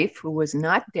wife, who was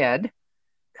not dead,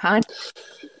 contacted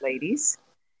these ladies.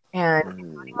 And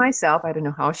including Mm. myself, I don't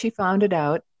know how she found it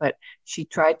out, but she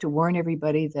tried to warn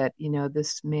everybody that,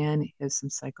 this man has some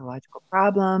psychological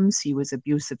problems. He was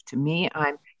abusive to me.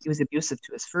 He was abusive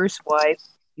to his first wife.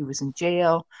 He was in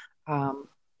jail. Um,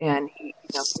 and he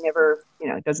never,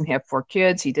 doesn't have 4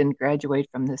 kids. He didn't graduate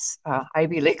from this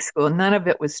Ivy League school. None of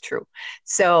it was true.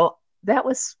 So that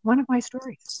was one of my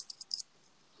stories.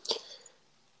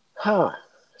 Huh.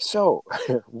 So,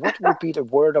 what would be the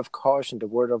word of caution, the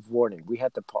word of warning? We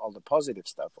had all the positive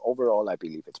stuff. Overall, I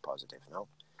believe it's positive. No,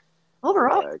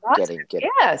 Overall, getting positive,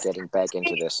 yes. getting back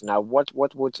into See, this now. What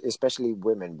would, especially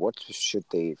women? What should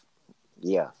they?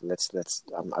 Yeah, let's.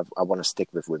 I want to stick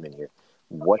with women here.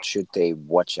 What should they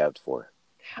watch out for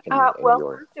in Well,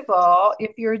 your? first of all,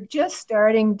 if you're just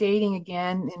starting dating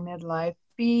again in midlife,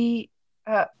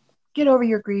 uh, get over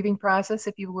your grieving process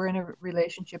if you were in a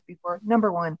relationship before.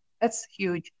 Number one, that's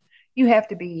huge. You have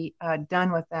to be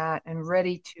done with that and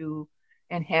ready to,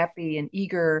 and happy and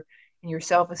eager, and your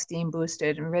self-esteem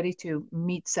boosted and ready to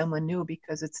meet someone new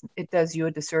because it does you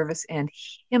a disservice and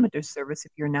him a disservice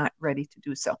if you're not ready to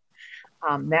do so.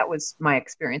 That was my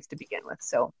experience to begin with.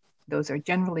 So those are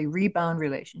generally rebound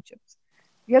relationships.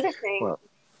 The other thing, Well,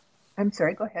 I'm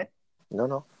sorry, go ahead. no,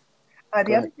 no, The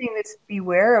go other ahead. thing that's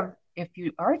beware of if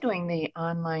you are doing the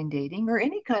online dating or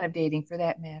any kind of dating for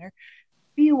that matter,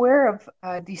 be aware of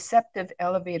deceptive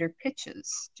elevator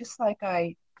pitches, just like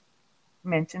I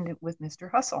mentioned it with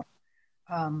Mr. Hustle.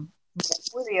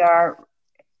 Who they are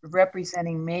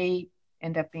representing may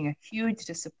end up being a huge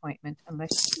disappointment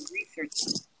unless you do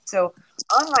research. So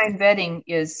online vetting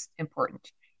is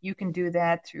important. You can do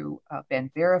that through Ben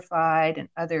Verified and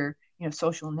other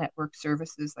social network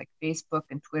services like Facebook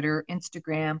and Twitter,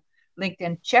 Instagram,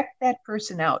 LinkedIn. Check that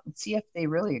person out and see if they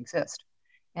really exist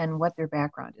and what their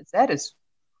background is. That has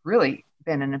really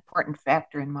been an important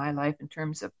factor in my life in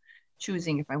terms of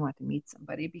choosing if I want to meet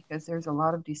somebody because there's a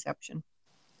lot of deception.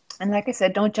 And like I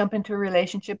said, don't jump into a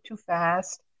relationship too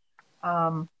fast.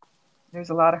 Um, there's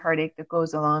a lot of heartache that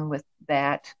goes along with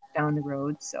that down the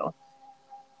road. So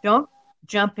don't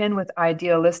jump in with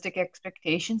idealistic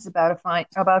expectations about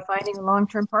finding a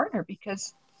long-term partner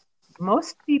because a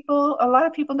lot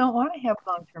of people don't want to have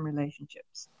long-term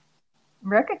relationships.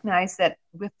 Recognize that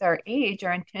with our age,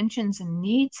 our intentions and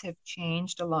needs have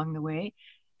changed along the way.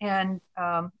 And,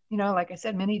 like I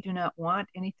said, many do not want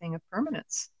anything of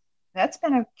permanence. That's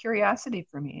been a curiosity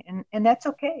for me, and that's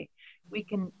okay. We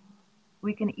can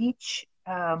we can each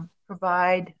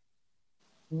provide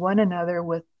one another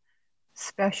with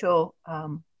special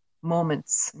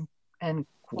moments and Yeah.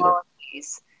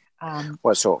 qualities. Um,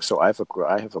 Well, so I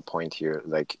have a point here,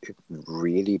 like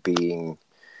really being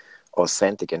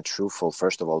authentic and truthful,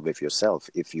 first of all, with yourself.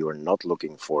 If you are not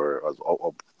looking for,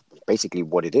 or basically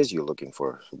what it is you're looking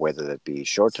for, whether that be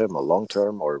short term or long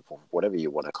term or whatever you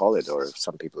want to call it, or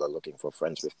some people are looking for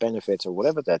friends with benefits or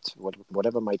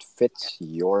whatever might fit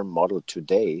your model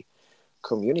today,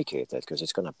 communicate that, because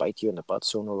it's going to bite you in the butt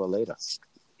sooner or later.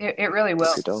 It really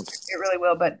will. If you don't. It really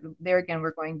will. But there again,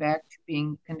 we're going back to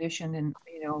being conditioned, and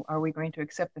are we going to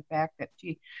accept the fact that,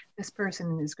 gee, this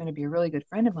person is going to be a really good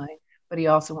friend of mine, but he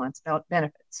also wants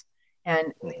benefits,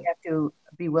 and we have to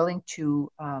be willing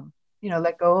to,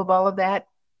 let go of all of that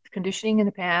conditioning in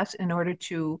the past in order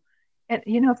to,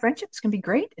 and friendships can be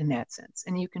great in that sense,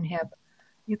 and you can have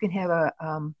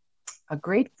a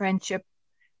great friendship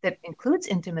that includes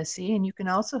intimacy, and you can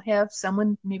also have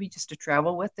someone maybe just to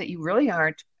travel with that you really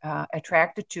aren't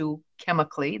attracted to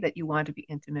chemically, that you want to be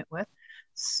intimate with.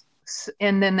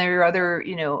 And then there are other,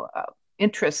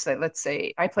 interests that, let's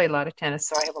say, I play a lot of tennis,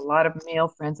 so I have a lot of male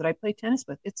friends that I play tennis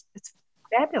with. It's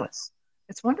fabulous.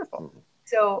 It's wonderful.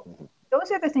 So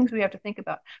those are the things we have to think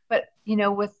about. But,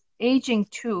 with aging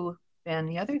too, Ben,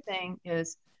 the other thing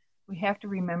is we have to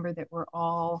remember that we're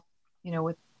all,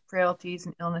 with frailties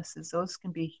and illnesses, those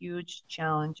can be huge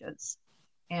challenges,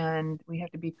 and we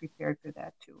have to be prepared for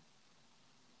that too.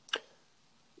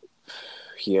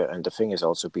 Here, and the thing is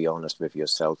also, be honest with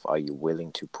yourself. Are you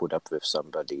willing to put up with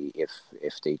somebody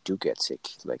if they do get sick?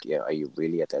 Like, yeah, are you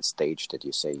really at that stage that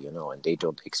you say, and they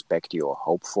don't expect you or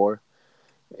hope for?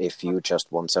 If you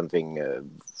just want something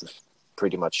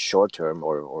pretty much short term,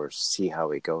 or see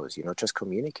how it goes, just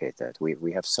communicate that.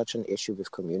 We have such an issue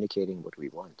with communicating what we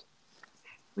want.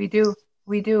 We do.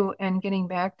 And getting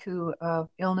back to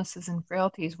illnesses and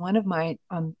frailties, one of my,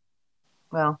 I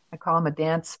call him a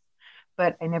dance,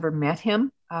 but I never met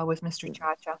him, was Mr.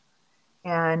 Cha-Cha.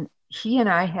 And he and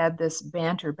I had this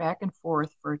banter back and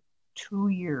forth for 2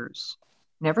 years.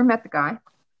 Never met the guy.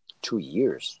 2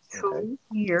 years? 2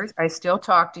 years. I still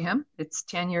talk to him. It's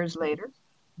 10 years later.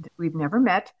 We've never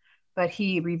met. But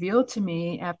he revealed to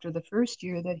me after the first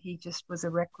year that he just was a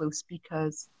recluse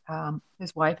because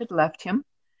his wife had left him.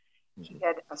 He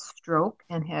had a stroke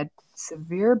and had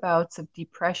severe bouts of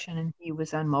depression, and he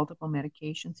was on multiple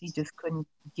medications. He just couldn't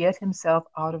get himself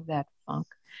out of that funk.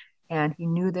 And he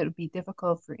knew that it would be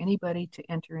difficult for anybody to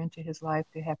enter into his life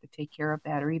to have to take care of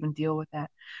that or even deal with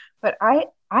that. But I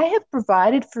have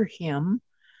provided for him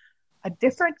a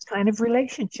different kind of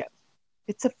relationship.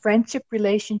 It's a friendship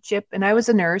relationship. And I was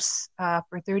a nurse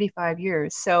for 35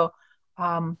 years. So,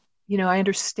 I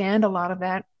understand a lot of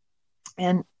that.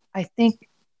 And I think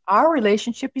our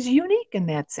relationship is unique in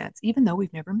that sense, even though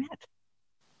we've never met.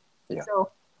 Yeah.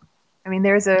 So,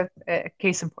 there's a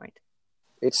case in point.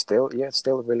 It's still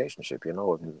a relationship,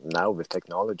 now with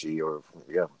technology,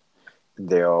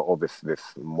 there are, or with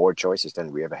more choices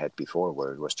than we ever had before,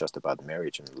 where it was just about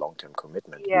marriage and long-term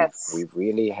commitment. Yes. We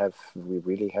really have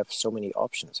so many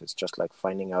options. It's just like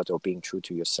finding out or being true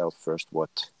to yourself first,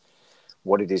 what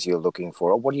it is you're looking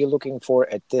for, or what are you looking for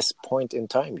at this point in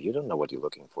time. You don't know what you're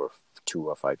looking for 2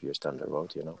 or 5 years down the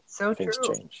road, So things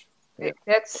true. change. Yeah.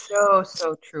 That's so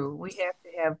true. We have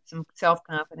to have some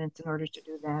self-confidence in order to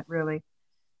do that, really.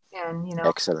 And,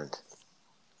 Excellent.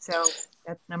 So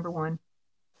that's number one.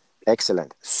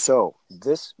 Excellent. So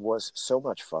this was so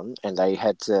much fun, and I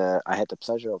had the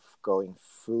pleasure of going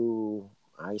through.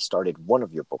 I started one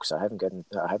of your books. I haven't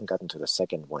gotten to the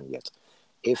second one yet.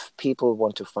 If people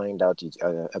want to find out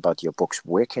about your books,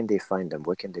 where can they find them?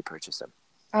 Where can they purchase them?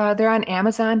 They're on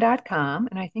Amazon.com,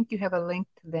 and I think you have a link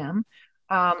to them.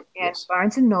 And Yes.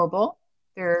 Barnes & Noble.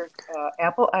 They're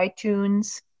Apple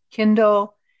iTunes,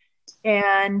 Kindle,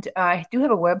 and I do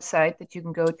have a website that you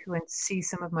can go to and see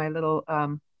some of my little,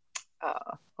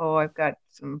 I've got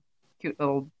some cute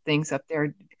little things up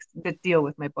there that deal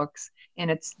with my books.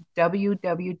 And it's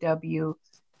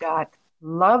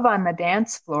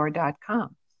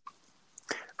www.loveonthedancefloor.com.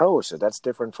 Oh, so that's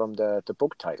different from the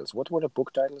book titles. What were the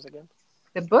book titles again?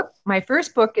 My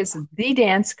first book is The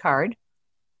Dance Card,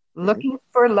 Looking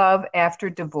for Love After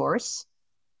Divorce.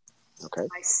 Okay.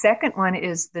 My second one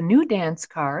is The New Dance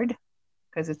Card,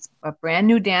 because it's a brand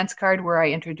new dance card where I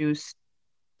introduce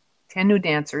 10 new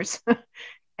dancers.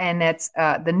 And that's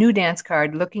The New Dance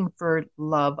Card, Looking for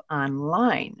Love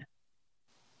Online.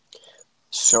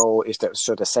 So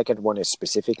the second one is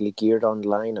specifically geared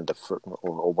online, and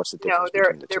or what's the difference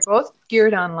between the two? They're both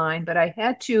geared online, but I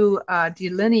had to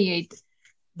delineate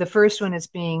the first one as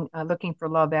being Looking for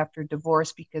Love After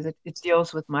Divorce, because it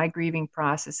deals with my grieving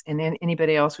process and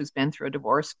anybody else who's been through a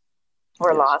divorce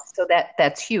or loss. So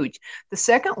that's huge. The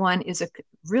second one is a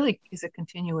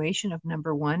continuation of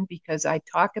number one, because I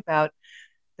talk about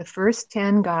the first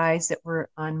 10 guys that were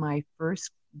on my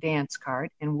first dance card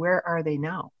and where are they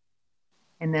now?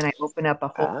 And then I open up a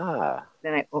whole, Ah,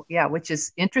 yeah, which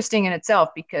is interesting in itself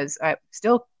because I'm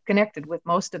still connected with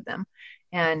most of them.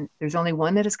 And there's only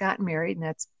one that has gotten married, and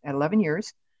that's at 11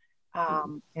 years.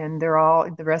 mhm. And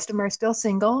the rest of them are still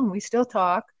single and we still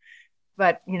talk,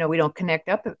 but we don't connect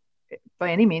up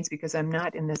by any means because I'm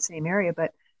not in the same area.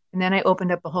 And then I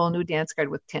opened up a whole new dance card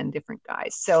with 10 different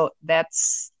guys. So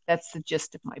that's the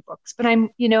gist of my books. But I'm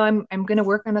going to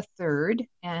work on a third,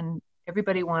 and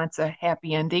everybody wants a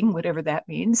happy ending, whatever that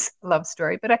means, a love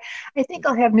story. But I think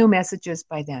I'll have new messages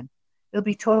by then. It'll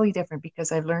be totally different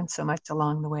because I've learned so much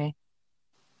along the way.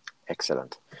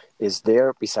 Excellent. Is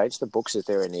there, besides the books, is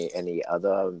there any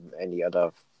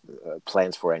other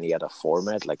plans for any other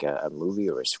format, like a movie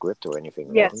or a script or anything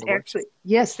like that in Yes, the works? actually,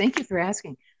 yes. Thank you for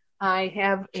asking. I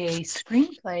have a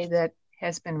screenplay that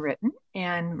has been written,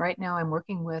 and right now I'm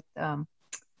working with a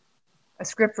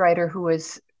script writer who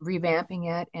is revamping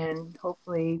it, and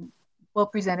hopefully we'll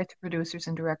present it to producers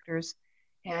and directors.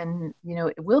 And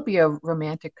it will be a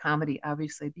romantic comedy,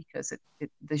 obviously, because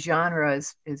the genre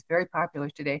is very popular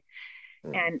today.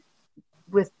 Mm. And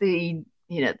with the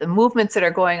movements that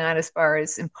are going on as far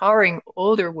as empowering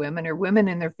older women or women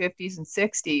in their 50s and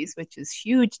 60s, which is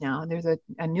huge now. And there's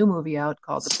a new movie out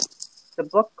called the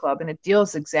Book Club, and it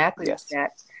deals exactly with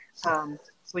Yes. that,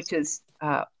 which is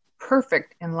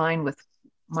perfect in line with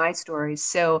my stories.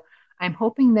 So I'm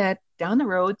hoping that down the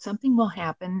road something will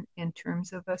happen in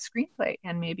terms of a screenplay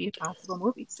and maybe a possible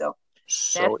movie. So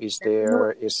So that that's in the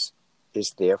works.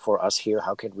 is there for us here?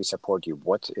 How can we support you?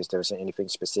 What is there anything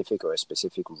specific or a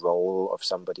specific role of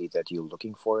somebody that you're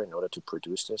looking for in order to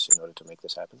produce this, in order to make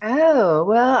this happen? Oh,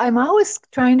 well, I'm always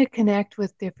trying to connect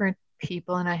with different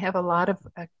people, and I have a lot of,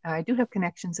 I do have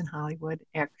connections in Hollywood,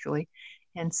 actually.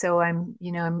 And so I'm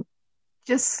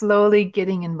just slowly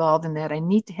getting involved in that. I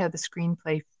need to have the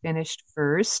screenplay finished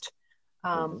first.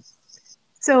 Um, Hmm.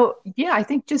 so yeah, I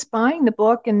think just buying the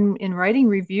book and writing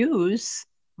reviews,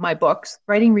 my books,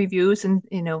 writing reviews and,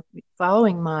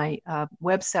 following my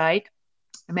website.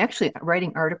 I'm actually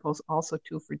writing articles also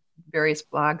too for various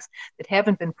blogs that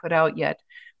haven't been put out yet,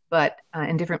 but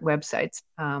in different websites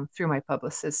through my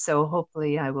publicist. So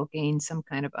hopefully I will gain some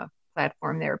kind of a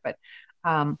platform there. But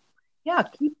um, yeah,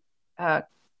 uh,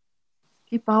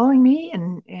 keep following me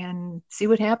and see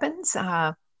what happens.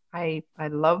 I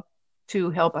love to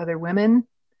help other women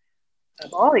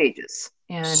of all ages,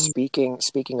 and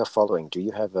Speaking of following, do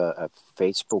you have a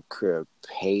Facebook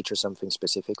page or something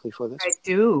specifically for this? I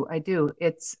do.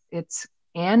 It's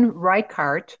Anne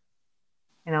Reichart,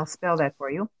 and I'll spell that for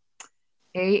you.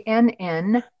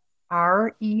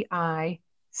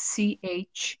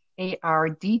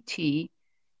 ANNREICHARDT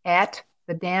at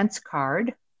the dance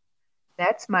card.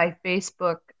 That's my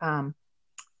Facebook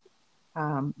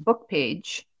book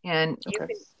page, and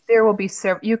Okay. there will be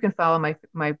several. You can follow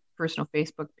my personal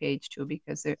Facebook page too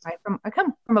because I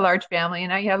come from a large family,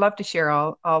 and I love to share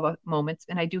all the moments,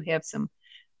 and I do have some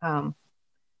um,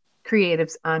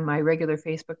 creatives on my regular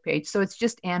Facebook page. So it's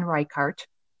just Anne Reichart,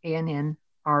 ANNREICHARDT.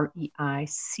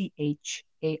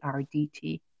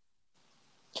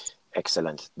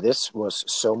 Excellent. This was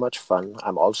so much fun.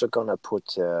 I'm also gonna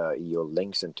put your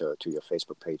links to your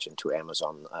Facebook page and to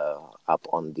Amazon up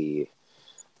on the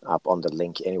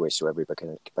link anyway, so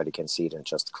everybody can see it and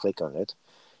just click on it.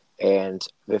 And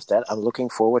with that, I'm looking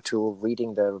forward to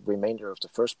reading the remainder of the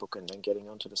first book and then getting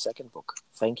on to the second book.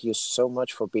 Thank you so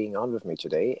much for being on with me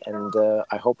today, and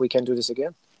I hope we can do this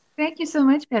again. Thank you so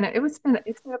much, Ben. It's been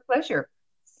a pleasure.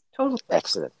 Total pleasure.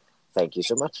 Excellent. Thank you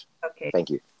so much. Okay. Thank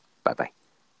you. Bye bye.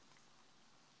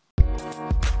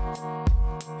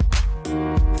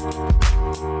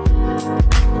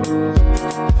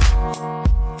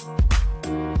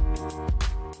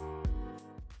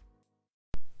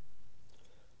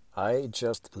 I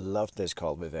just loved this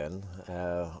call with Anne.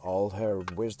 All her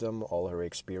wisdom, all her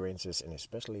experiences, and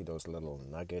especially those little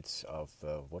nuggets of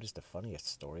what is the funniest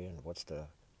story and what's the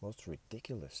most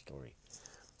ridiculous story.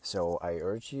 So I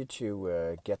urge you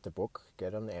to get the book,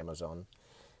 get on Amazon.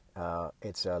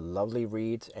 It's a lovely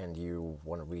read, and you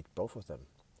want to read both of them.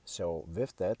 So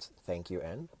with that, thank you,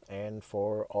 Anne. And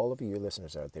for all of you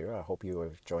listeners out there, I hope you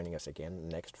are joining us again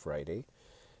next Friday.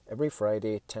 Every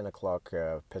Friday, 10 o'clock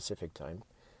Pacific time,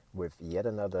 with yet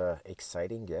another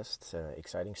exciting guest,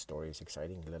 exciting stories,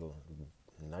 exciting little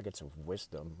nuggets of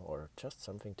wisdom, or just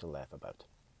something to laugh about.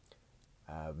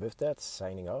 With that,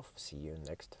 signing off. See you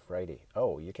next Friday.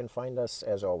 Oh, you can find us,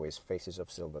 as always,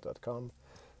 facesofsilver.com.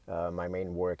 My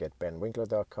main work at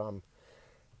benwinkler.com.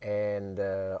 And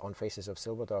on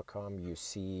facesofsilver.com, you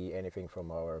see anything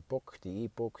from our book, the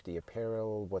ebook, the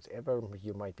apparel, whatever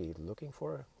you might be looking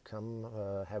for. Come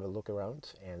have a look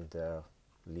around and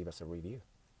leave us a review.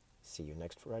 See you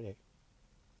next Friday.